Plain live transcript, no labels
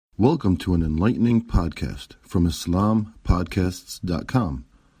Welcome to an enlightening podcast from islampodcasts.com.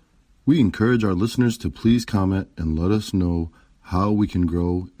 We encourage our listeners to please comment and let us know how we can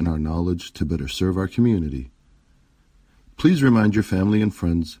grow in our knowledge to better serve our community. Please remind your family and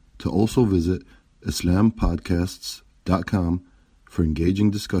friends to also visit islampodcasts.com for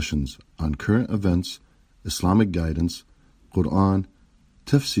engaging discussions on current events, Islamic guidance, Quran,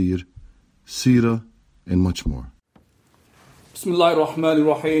 tafsir, seerah, and much more. Bismillahir Rahmanir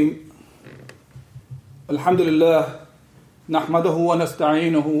Rahim. Alhamdulillah. نحمده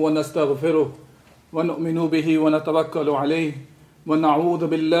ونستعينه ونستغفره ونؤمن به ونتوكل عليه ونعوذ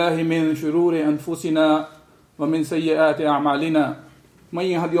بالله من شرور أنفسنا ومن سيئات أعمالنا من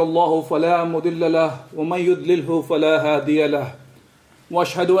يهدي الله فلا مضل له ومن يضلله فلا هادي له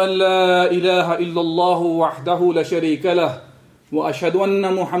وأشهد أن لا إله إلا الله وحده لا شريك له وأشهد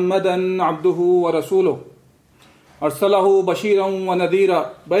أن محمدا عبده ورسوله أرسله بشيرا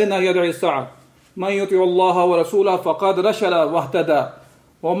ونذيرا بين يدي الساعة من يطع الله ورسوله فقد رشد واهتدى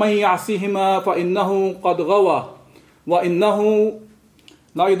ومن يعصهما فإنه قد غوى وإنه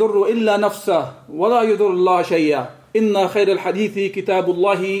لا يضر إلا نفسه ولا يضر الله شيئا إن خير الحديث كتاب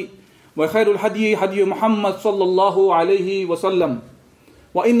الله وخير الهدي هدي محمد صلى الله عليه وسلم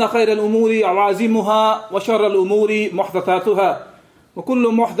وإن خير الأمور عوازمها وشر الأمور محدثاتها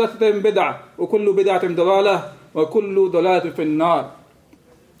وكل محدثة بدعة وكل بدعة ضلالة وكل ضلالة في النار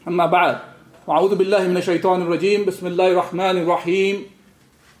أما بعد أعوذ بالله من الشيطان الرجيم بسم الله الرحمن الرحيم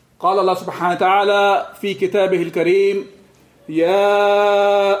قال الله سبحانه وتعالى في كتابه الكريم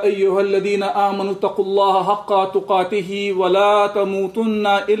يا أيها الذين آمنوا اتقوا الله حق تقاته ولا تموتن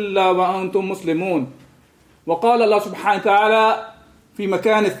إلا وأنتم مسلمون وقال الله سبحانه وتعالى في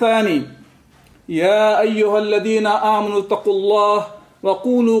مكان الثاني يا أيها الذين آمنوا اتقوا الله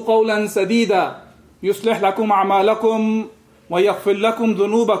وقولوا قولا سديدا يصلح لكم أعمالكم ويغفر لكم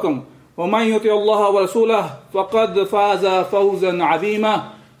ذنوبكم ومن يطع الله ورسوله فقد فاز فوزا عظيما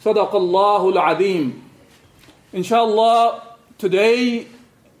صدق الله العظيم. Inshallah, today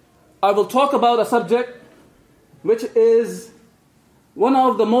I will talk about a subject which is one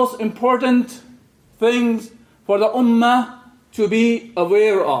of the most important things for the ummah to be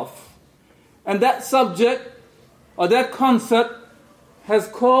aware of. And that subject or that concept has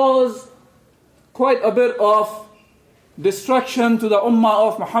caused quite a bit of destruction to the ummah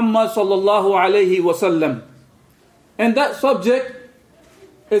of Muhammad sallallahu alayhi wasallam. And that subject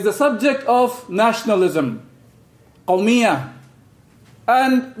is the subject of nationalism, qawmiyah.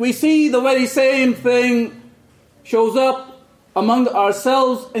 And we see the very same thing shows up among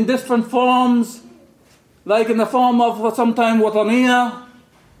ourselves in different forms, like in the form of sometimes wataniyah,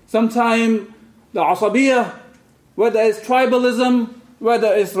 sometimes the asabiyah, whether it's tribalism,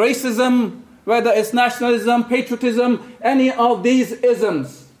 whether it's racism, whether it's nationalism, patriotism, any of these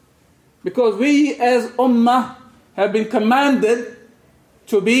isms. Because we as ummah have been commanded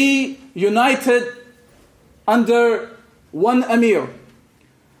to be united under one Amir.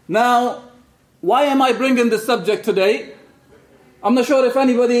 Now, why am I bringing this subject today? I'm not sure if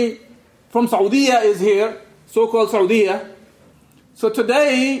anybody from Saudi is here, so-called Saudi. So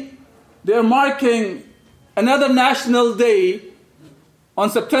today, they're marking another national day on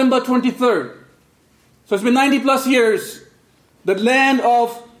September 23rd. So it's been 90 plus years. The land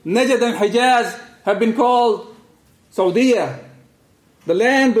of Najd and Hijaz have been called Saudi. The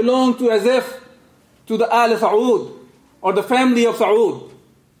land belonged to as if to the al-Saud or the family of Saud.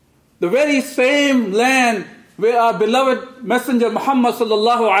 The very same land where our beloved Messenger Muhammad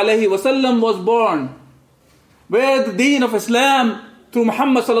sallallahu alayhi wasallam was born. Where the deen of Islam through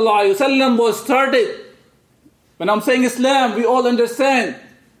Muhammad sallallahu alayhi wasallam was started. When I'm saying Islam, we all understand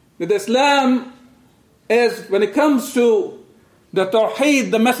that Islam is, when it comes to the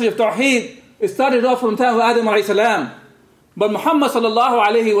Tawheed, the message of Tawheed, it started off from the time of Adam alayhi salam. But Muhammad sallallahu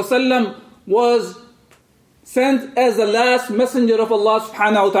alayhi wasallam was sent as the last messenger of Allah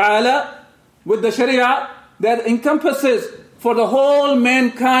subhanahu wa ta'ala with the Sharia that encompasses for the whole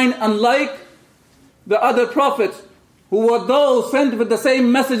mankind, unlike the other prophets who were those sent with the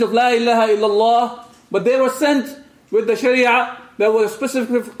same message of La ilaha illallah, but they were sent with the Sharia that was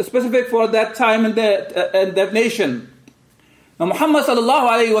specific for that time and that nation. Now Muhammad sallallahu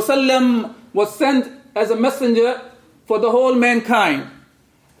alayhi wasallam was sent as a messenger for the whole mankind.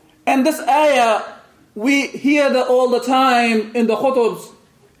 And this ayah, we hear that all the time in the khutubs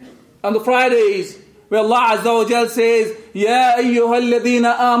on the Fridays, where Allah Azza wa Jal says, Ya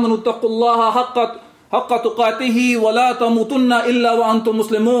ayyuhalladhina amanu taqullaha haqqa tuqatihi wa la tamutunna illa wa antum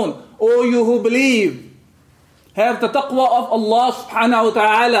muslimun. O you who believe, have the taqwa of Allah subhanahu wa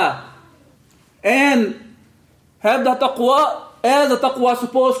ta'ala and have the taqwa as the taqwa is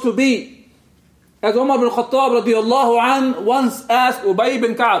supposed to be. As Umar bin Khattab radiyallahu an once asked Ubay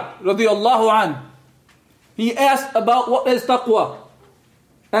bin Ka'b radiyallahu an, he asked about what is taqwa.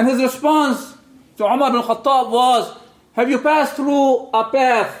 And his response to Umar bin Khattab was, have you passed through a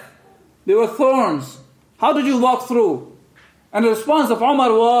path? There were thorns. How did you walk through? And the response of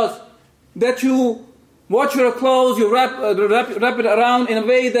Umar was that you wash your clothes, you wrap it around in a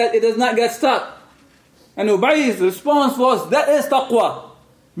way that it does not get stuck. And Ubay's response was, that is taqwa.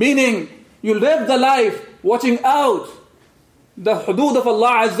 Meaning, you live the life watching out the hudud of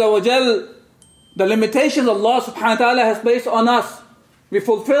Allah Azza wa Jal, the limitations Allah subhanahu wa ta'ala has placed on us. We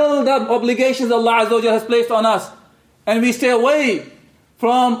fulfill the obligations Allah Azza wa Jal has placed on us. And we stay away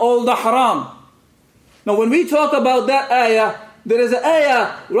from all the haram. Now when we talk about that ayah, there is an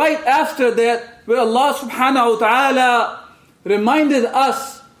ayah right after that where Allah subhanahu wa ta'ala reminded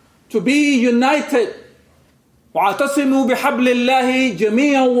us to be united. وَاعْتَصِمُوا بِحَبْلِ اللَّهِ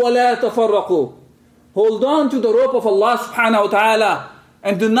جَمِيعًا وَلَا تَفَرَّقُوا. Hold on to the rope of Allah subhanahu wa ta'ala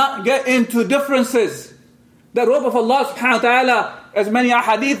and do not get into differences. The rope of Allah subhanahu wa ta'ala, as many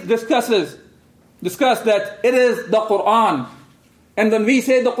ahadith discuss that it is the Quran. And when we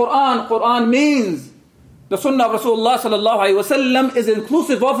say the Quran means the Sunnah of Rasulullah sallallahu alaihi wasallam is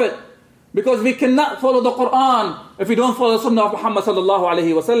inclusive of it. Because we cannot follow the Quran if we don't follow the Sunnah of Muhammad sallallahu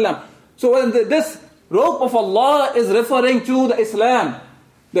alaihi wasallam. So when this rope of Allah is referring to the Islam,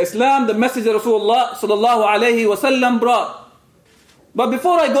 the message that Rasulullah sallallahu alaihi wasallam brought. But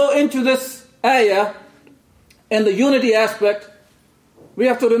before I go into this ayah and the unity aspect, we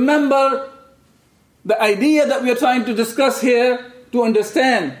have to remember the idea that we are trying to discuss here to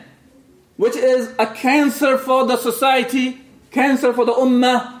understand, which is a cancer for the society, cancer for the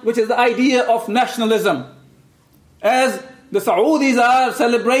ummah, which is the idea of nationalism. As the Saudis are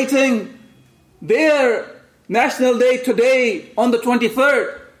celebrating their national day today on the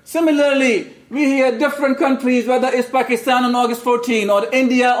 23rd, similarly, we hear different countries, whether it's Pakistan on August 14th, or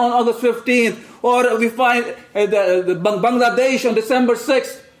India on August 15th, or we find the Bangladesh on December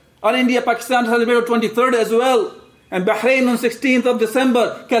 6th, or India, Pakistan celebrate on 23rd as well, and Bahrain on 16th of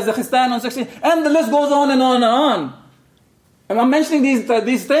December, Kazakhstan on 16th, and the list goes on and on and on. And I'm mentioning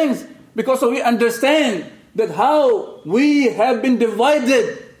these things because so we understand that how we have been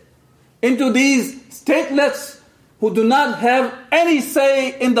divided into these statelets who do not have any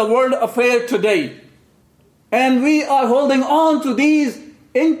say in the world affair today. And we are holding on to these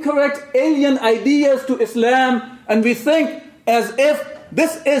incorrect alien ideas to Islam, and we think as if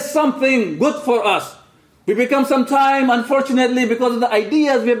this is something good for us. We become sometime, unfortunately, because of the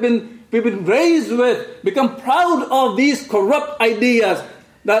ideas we've been raised with, become proud of these corrupt ideas,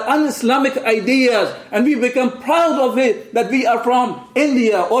 the un-Islamic ideas, and we become proud of it that we are from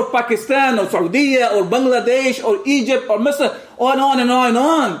India or Pakistan or Saudi or Bangladesh or Egypt or Misr, on and on and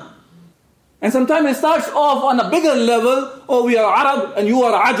on. And sometimes it starts off on a bigger level, oh, we are Arab and you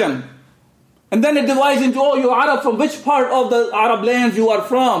are Ajam. And then it divides into, oh, you are Arab, from which part of the Arab lands you are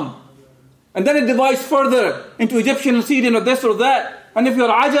from. And then it divides further into Egyptian and Syrian or this or that. And if you're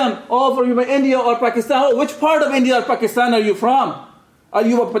Ajam, oh, from India or Pakistan, oh, which part of India or Pakistan are you from? Are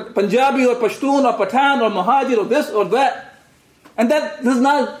you a Punjabi or Pashtun or Pathan or Muhajir or this or that? And that does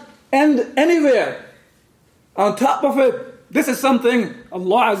not end anywhere. On top of it, this is something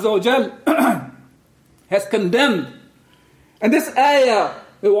Allah Azza wa Jal has condemned. And this ayah,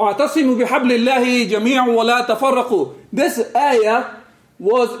 وَاعْتَصِمُوا بِحَبْلِ اللَّهِ جَمِيعًا وَلَا تَفَرَّقُوا. This ayah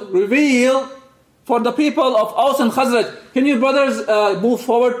was revealed for the people of Aus and Khazraj. Can you brothers move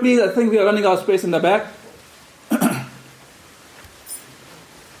forward, please? I think we are running out of space in the back.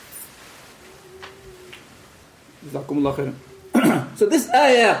 So this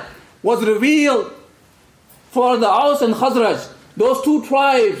ayah was revealed for the Aus and Khazraj, those two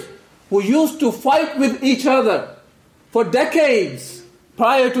tribes who used to fight with each other for decades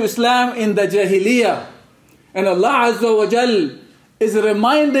prior to Islam in the Jahiliyyah. And Allah Azza wa Jal is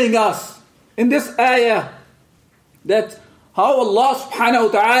reminding us in this ayah that how Allah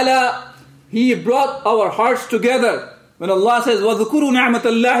subhanahu wa ta'ala, He brought our hearts together. When Allah says, وَذُكُرُوا نِعْمَةَ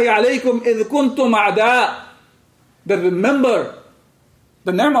اللَّهِ عَلَيْكُمْ إِذْ كُنْتُمْ أَعْدَاءً, that remember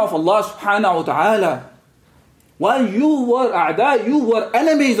the ni'mah of Allah subhanahu wa ta'ala. While you were a'da, you were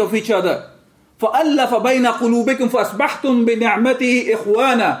enemies of each other. فَأَلَّفَ بَيْنَ قُلُوبِكُمْ فَأَصْبَحْتُمْ بِنِعْمَتِهِ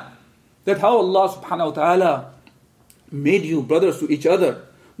إِخْوَانًا. That how Allah subhanahu wa ta'ala made you brothers to each other.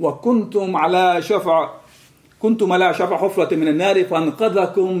 وَكُنْتُمْ عَلَى شَفَعَ حُفْرَةٍ مِنَ النَّارِ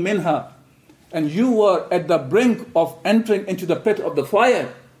فَأَنْقَذَكُمْ مِنْهَا. And you were at the brink of entering into the pit of the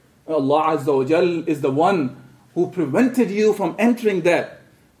fire. Allah Azza wa Jal is the one who prevented you from entering that.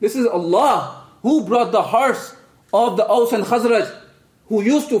 This is Allah who brought the hearts of the Aus and Khazraj, who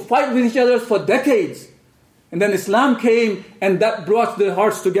used to fight with each other for decades. And then Islam came and that brought their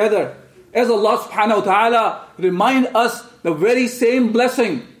hearts together. As Allah subhanahu wa ta'ala remind us the very same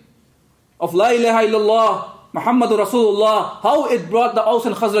blessing of La ilaha illallah, Muhammadur Rasulullah, how it brought the Aus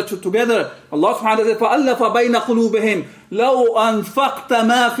and Khazraj together. Allah subhanahu wa ta'ala said, فَأَلَّفَ بَيْنَ قُلُوبِهِمْ لَوْ أَنفَقْتَ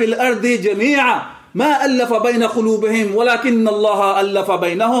مَا فِي الْأَرْضِ جَمِيعًا مَا أَلَّفَ بَيْنَ قُلُوبِهِمْ وَلَكِنَّ اللَّهَ أَلَّفَ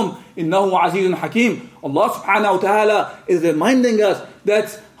بَيْنَهُمْ إِنَّهُ عَزِيزٌ حَكِيمٌ. Allah subhanahu wa ta'ala is reminding us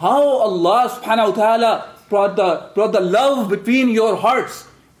that how Allah subhanahu wa ta'ala brought the love between your hearts.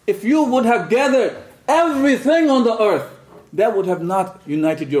 If you would have gathered everything on the earth, that would have not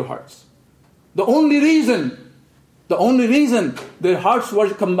united your hearts. The only reason their hearts were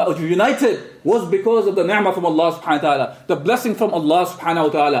united was because of the ni'mah from Allah subhanahu wa ta'ala, the blessing from Allah subhanahu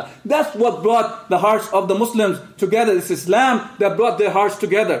wa ta'ala. That's what brought the hearts of the Muslims together. It's Islam that brought their hearts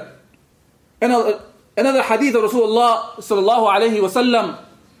together. Another hadith of Rasulullah sallallahu alayhi wasallam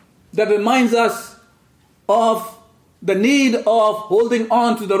that reminds us of the need of holding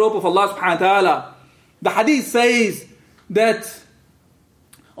on to the rope of Allah subhanahu wa ta'ala. The hadith says that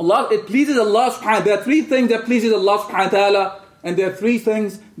it pleases Allah subhanahu wa ta'ala. There are three things that pleases Allah subhanahu wa ta'ala, and there are three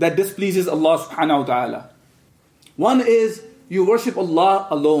things that displeases Allah subhanahu wa ta'ala. One is you worship Allah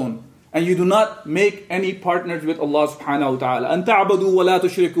alone, and you do not make any partners with Allah subhanahu wa ta'ala. أَن تَعْبُدُوا وَلَا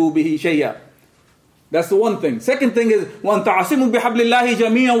تُشْرِكُوا بِهِ شَيْئًا. That's the one thing. Second thing is وَأَن تَعْصِمُوا بِحَبْلِ اللَّهِ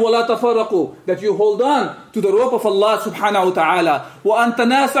جَمِيعًا وَلَا تَفَرَّقُوا. That you hold on to the rope of Allah subhanahu wa ta'ala. وَأَن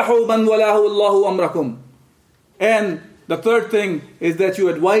تَنَاصَحُوا مَنْ وَلَاهُ اللَّهُ أَمْرَكُمْ. And the third thing is that you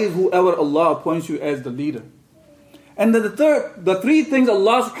advise whoever Allah appoints you as the leader. And then the three things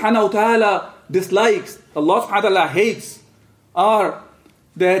Allah subhanahu wa ta'ala dislikes, Allah subhanahu wa ta'ala hates, are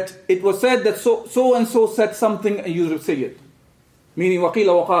that it was said that so and so said something and you say it. Meaning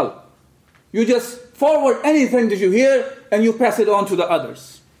waqila waqal. You just forward anything that you hear and you pass it on to the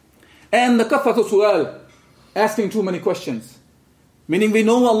others. And the kafatu su'al, asking too many questions. Meaning we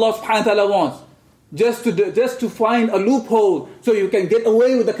know what Allah subhanahu wa ta'ala wants. Just to find a loophole so you can get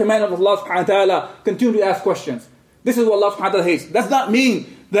away with the command of Allah subhanahu wa ta'ala, continue to ask questions. This is what Allah subhanahu wa ta'ala hates. Does not mean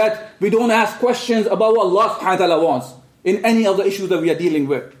that we don't ask questions about what Allah subhanahu wa ta'ala wants in any of the issues that we are dealing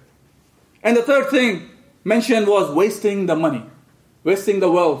with. And the third thing mentioned was wasting the money, wasting the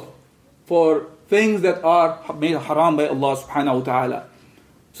wealth for things that are made haram by Allah subhanahu wa ta'ala.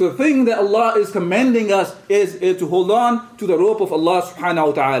 So the thing that Allah is commanding us is to hold on to the rope of Allah subhanahu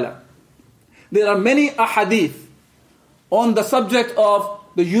wa ta'ala. There are many ahadith on the subject of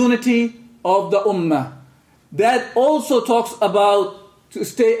the unity of the ummah that also talks about to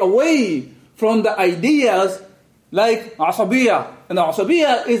stay away from the ideas like asabiyah. And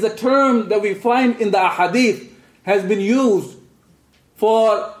asabiyah is a term that we find in the ahadith has been used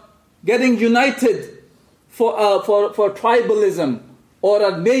for getting united for tribalism or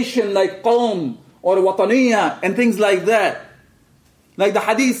a nation like Qawm or Wataniya and things like that. Like the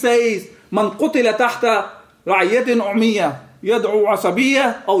hadith says, من قتل تحت رعية أمية يدعو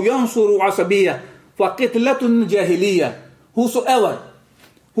عصبية أو ينصر عصبية فقتلة جاهلية.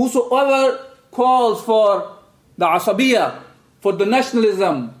 Whosoever calls for the asabiyah, for the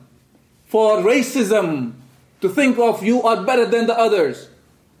nationalism, for racism, to think of you are better than the others,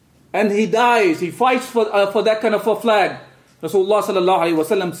 and he dies, he fights for that kind of a flag. Rasulullah sallallahu alaihi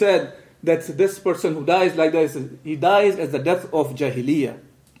wasallam said that this person who dies like this, he dies as the death of jahiliyyah.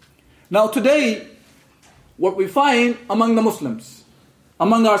 Now today, what we find among the Muslims,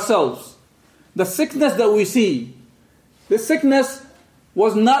 among ourselves, the sickness that we see, this sickness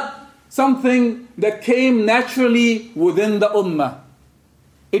was not something that came naturally within the ummah.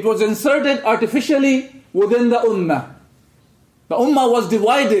 It was inserted artificially within the ummah. The ummah was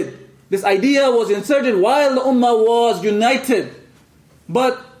divided. This idea was inserted while the ummah was united.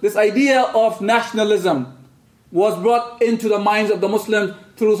 But this idea of nationalism was brought into the minds of the Muslims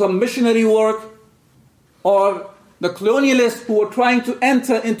through some missionary work, or the colonialists who were trying to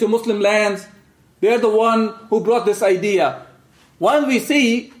enter into Muslim lands. They're the one who brought this idea. While we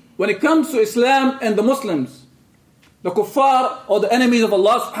see, when it comes to Islam and the Muslims, the kuffar or the enemies of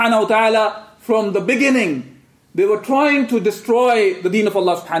Allah subhanahu wa ta'ala, from the beginning, they were trying to destroy the deen of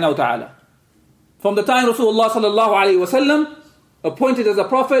Allah subhanahu wa ta'ala. From the time Rasulullah sallallahu alayhi wa sallam appointed as a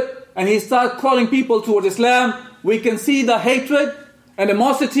prophet, and he started calling people towards Islam, we can see the hatred and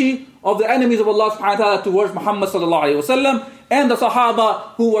animosity of the enemies of Allah subhanahu wa ta'ala towards Muhammad sallallahu alayhi wa sallam and the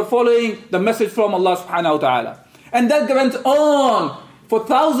Sahaba who were following the message from Allah subhanahu wa ta'ala. And that went on for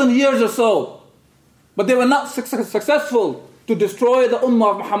 1,000 years or so. But they were not successful to destroy the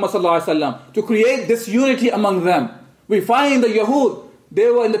ummah of Muhammad sallallahu alayhi wa sallam, to create this unity among them. We find the Yahud, they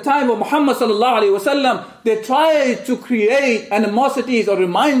were in the time of Muhammad sallallahu alaihi wasallam, they tried to create animosities or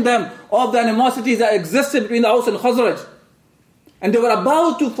remind them of the animosities that existed between the Aus and Khazraj. And they were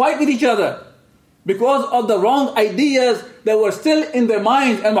about to fight with each other because of the wrong ideas that were still in their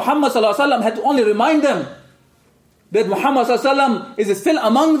minds. And Muhammad sallallahu alaihi wasallam had to only remind them that Muhammad sallallahu alaihi wasallam is still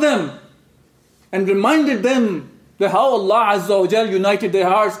among them, and reminded them that how Allah Azza wa Jal united their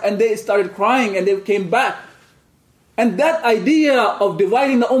hearts, and they started crying and they came back. And that idea of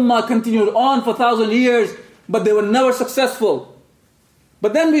dividing the ummah continued on for 1,000 years, but they were never successful.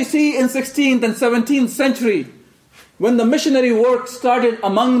 But then we see in 16th and 17th century, when the missionary work started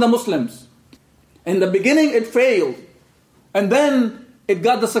among the Muslims. In the beginning it failed, and then it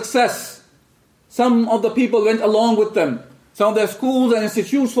got the success. Some of the people went along with them. Some of their schools and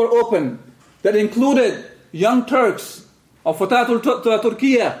institutes were open that included young Turks of Fatatul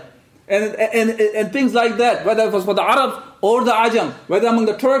Turkiya and things like that, whether it was for the Arabs or the Ajam, whether among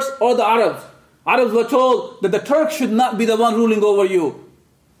the Turks or the Arabs. Arabs were told that the Turks should not be the one ruling over you.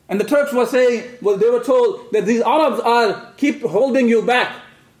 And the Turks were saying, well, they were told that these Arabs keep holding you back.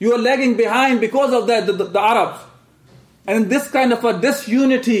 You are lagging behind because of that, the Arabs. And this kind of a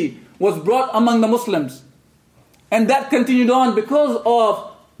disunity was brought among the Muslims. And that continued on because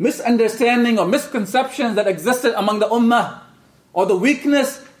of misunderstanding or misconceptions that existed among the ummah, or the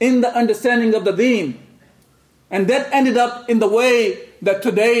weakness in the understanding of the deen. And that ended up in the way that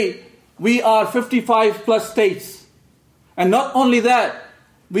today we are 55 plus states. And not only that,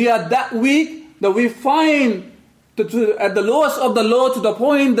 we are that weak that we find at the lowest of the low, to the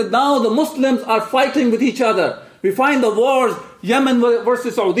point that now the Muslims are fighting with each other. We find the wars, Yemen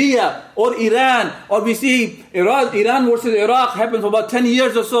versus Saudi or Iran, or we see Iran versus Iraq happened for about 10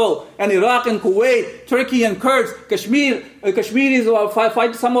 years or so, and Iraq and Kuwait, Turkey and Kurds, Kashmiris are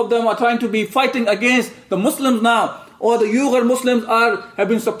fight. Some of them are trying to be fighting against the Muslims now, or the Uyghur Muslims have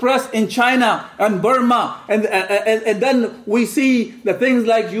been suppressed in China and Burma, and then we see the things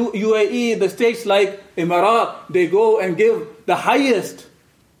like UAE, the states like Emirat, they go and give the highest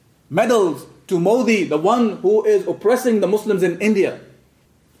medals to Modi, the one who is oppressing the Muslims in India.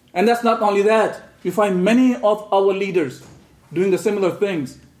 And that's not only that. We find many of our leaders doing the similar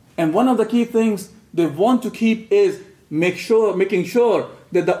things. And one of the key things they want to keep is making sure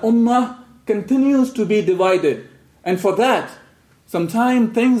that the ummah continues to be divided. And for that,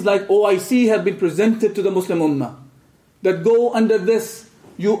 sometimes things like OIC have been presented to the Muslim ummah that go under this,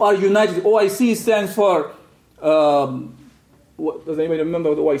 you are united. OIC stands for, what, does anybody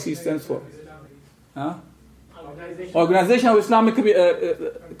remember what OIC stands for? Huh? Organization of Islamic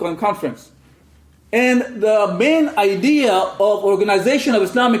Conference. And the main idea of Organization of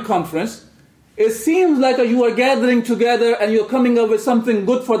Islamic Conference, it seems like you are gathering together and you're coming up with something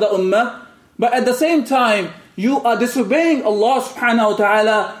good for the ummah, but at the same time you are disobeying Allah subhanahu wa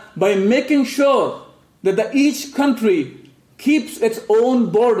ta'ala by making sure that each country keeps its own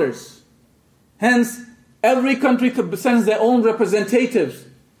borders. Hence, every country sends their own representatives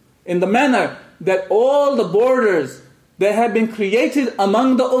in the manner that all the borders that have been created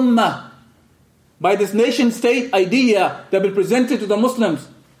among the ummah by this nation-state idea that have been presented to the Muslims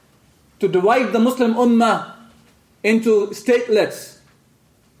to divide the Muslim ummah into statelets,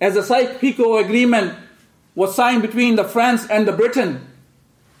 as the Sykes-Picot agreement was signed between the France and the Britain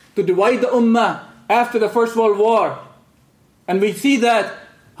to divide the ummah after the First World War. And we see that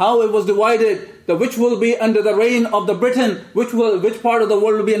how it was divided, which will be under the reign of the Britain, which part of the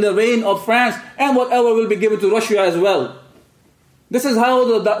world will be in the reign of France, and whatever will be given to Russia as well. This is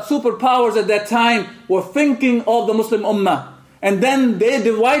how the superpowers at that time were thinking of the Muslim ummah. And then they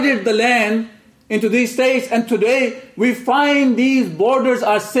divided the land into these states, and today we find these borders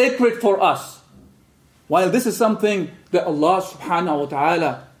are sacred for us. While this is something that Allah subhanahu wa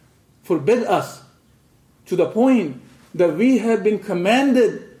ta'ala forbid us, to the point that we have been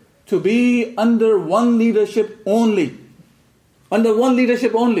commanded to be under one leadership only. Under one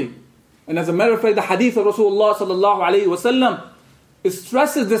leadership only. And as a matter of fact, the hadith of Rasulullah sallallahu alayhi wa sallam, it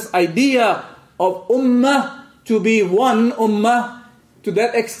stresses this idea of ummah to be one ummah. To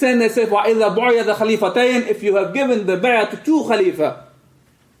that extent, they say, وَإِذَا بُعِيَ the khalifatain, if you have given the bay'ah to two khalifa,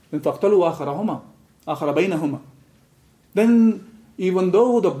 then فَاقْتَلُوا آخَرَ بَيْنَهُمَا. Then, even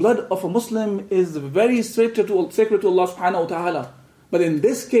though the blood of a Muslim is very sacred to Allah subhanahu wa ta'ala, but in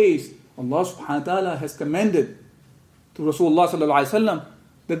this case, Allah subhanahu wa ta'ala has commanded to Rasulullah sallallahu alayhi wa sallam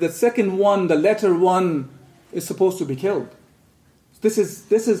that the second one, the latter one, is supposed to be killed. This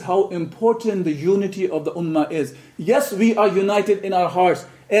is how important the unity of the ummah is. Yes, we are united in our hearts.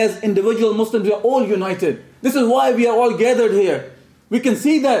 As individual Muslims, we are all united. This is why we are all gathered here. We can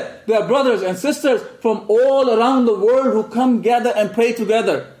see that there are brothers and sisters from all around the world who come gather and pray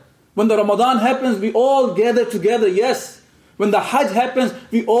together. When the Ramadan happens, we all gather together, yes. When the Hajj happens,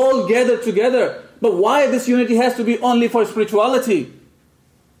 we all gather together. But why this unity has to be only for spirituality?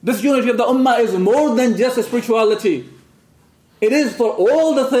 This unity of the Ummah is more than just a spirituality. It is for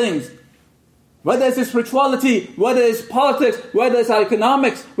all the things. Whether it's spirituality, whether it's politics, whether it's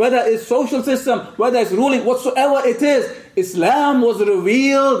economics, whether it's social system, whether it's ruling, whatsoever it is, Islam was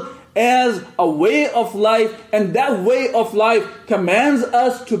revealed as a way of life, and that way of life commands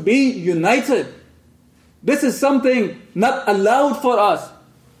us to be united. This is something not allowed for us.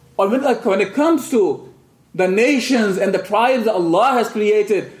 Or when it comes to the nations and the tribes that Allah has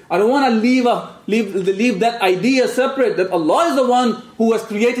created, I don't want to leave that idea separate, that Allah is the one who has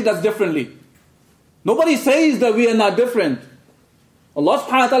created us differently. Nobody says that we are not different. Allah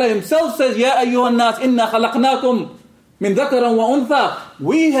subhanahu wa ta'ala himself says, Ya ayyuhan nas, inna khalaqnakum min dhakaran wa untha.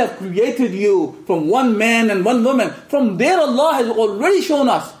 We have created you from one man and one woman. From there Allah has already shown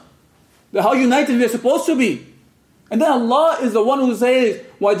us how united we are supposed to be. And then Allah is the one who says,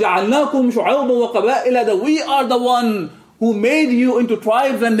 وَجَعَلْنَاكُمْ شُعَوْبًا وَقَبَائِلًا, that we are the one who made you into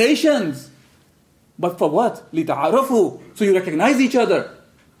tribes and nations. But for what? لِتَعَرَفُوا, so you recognize each other.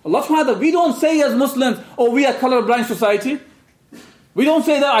 Allah subhanahu wa ta'ala, we don't say as Muslims, oh, we are colorblind society. We don't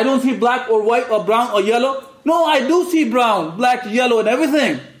say that I don't see black or white or brown or yellow. No, I do see brown, black, yellow and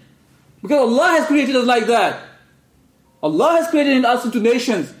everything. Because Allah has created us like that. Allah has created us into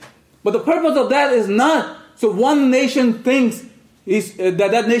nations. But the purpose of that is not so one nation thinks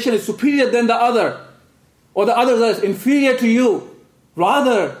that nation is superior than the other, or the others are inferior to you.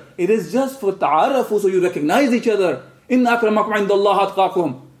 Rather, it is just for ta'arafu, so you recognize each other. Inna akramakum indallahi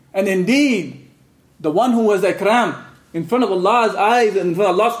atqakum. And indeed, the one who has ikram in front of Allah's eyes and in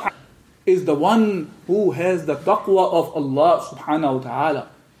front of Allah is the one who has the taqwa of Allah subhanahu wa ta'ala.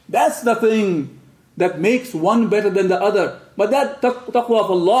 That's the thing that makes one better than the other. But that taqwa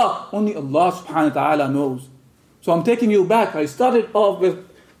of Allah, only Allah subhanahu wa ta'ala knows. So I'm taking you back. I started off with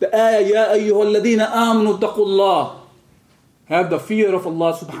the ayah, Ya ayyuhal ladina amanu taqullah. Have the fear of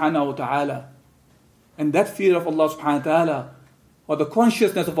Allah subhanahu wa ta'ala. And that fear of Allah subhanahu wa ta'ala, or the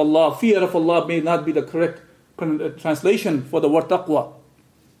consciousness of Allah, fear of Allah may not be the correct translation for the word taqwa.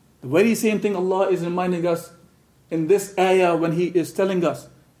 The very same thing Allah is reminding us in this ayah when He is telling us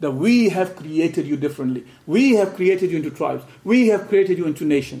that we have created you differently. We have created you into tribes. We have created you into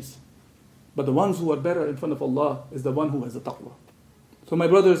nations. But the ones who are better in front of Allah is the one who has the taqwa. So my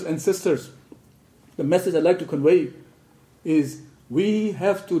brothers and sisters, the message I'd like to convey is we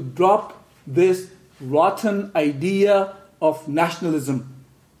have to drop this rotten idea of nationalism,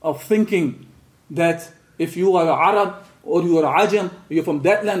 of thinking that if you are an Arab or you are Ajam, or you're from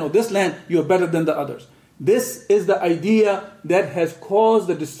that land or this land, you're better than the others. This is the idea that has caused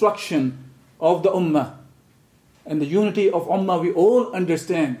the destruction of the Ummah. And the unity of Ummah, we all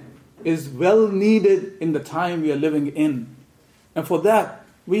understand, is well needed in the time we are living in. And for that,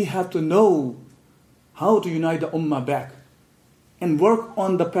 we have to know how to unite the Ummah back and work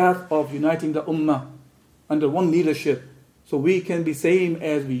on the path of uniting the Ummah under one leadership, so we can be same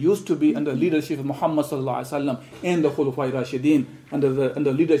as we used to be under the leadership of Muhammad sallallahu alaihi wasallam and the Khulafai Rashidin, under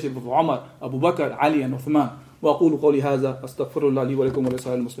the leadership of Umar, Abu Bakr, Ali and Uthman. وأقول قولي هذا أستغفر الله لي ولكم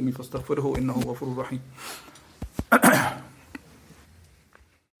ولسائر المسلمين فاستغفروه إنه غفور رحيم.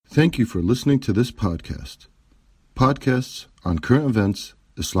 Thank you for listening to this podcast. Podcasts on current events,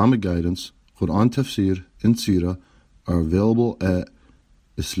 Islamic guidance, Quran tafsir, and Seerah are available at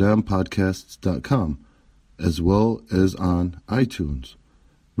islampodcasts.com, as well as on iTunes.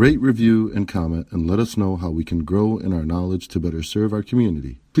 Rate, review, and comment, and let us know how we can grow in our knowledge to better serve our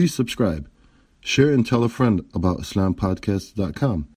community. Please subscribe, share, and tell a friend about islampodcasts.com.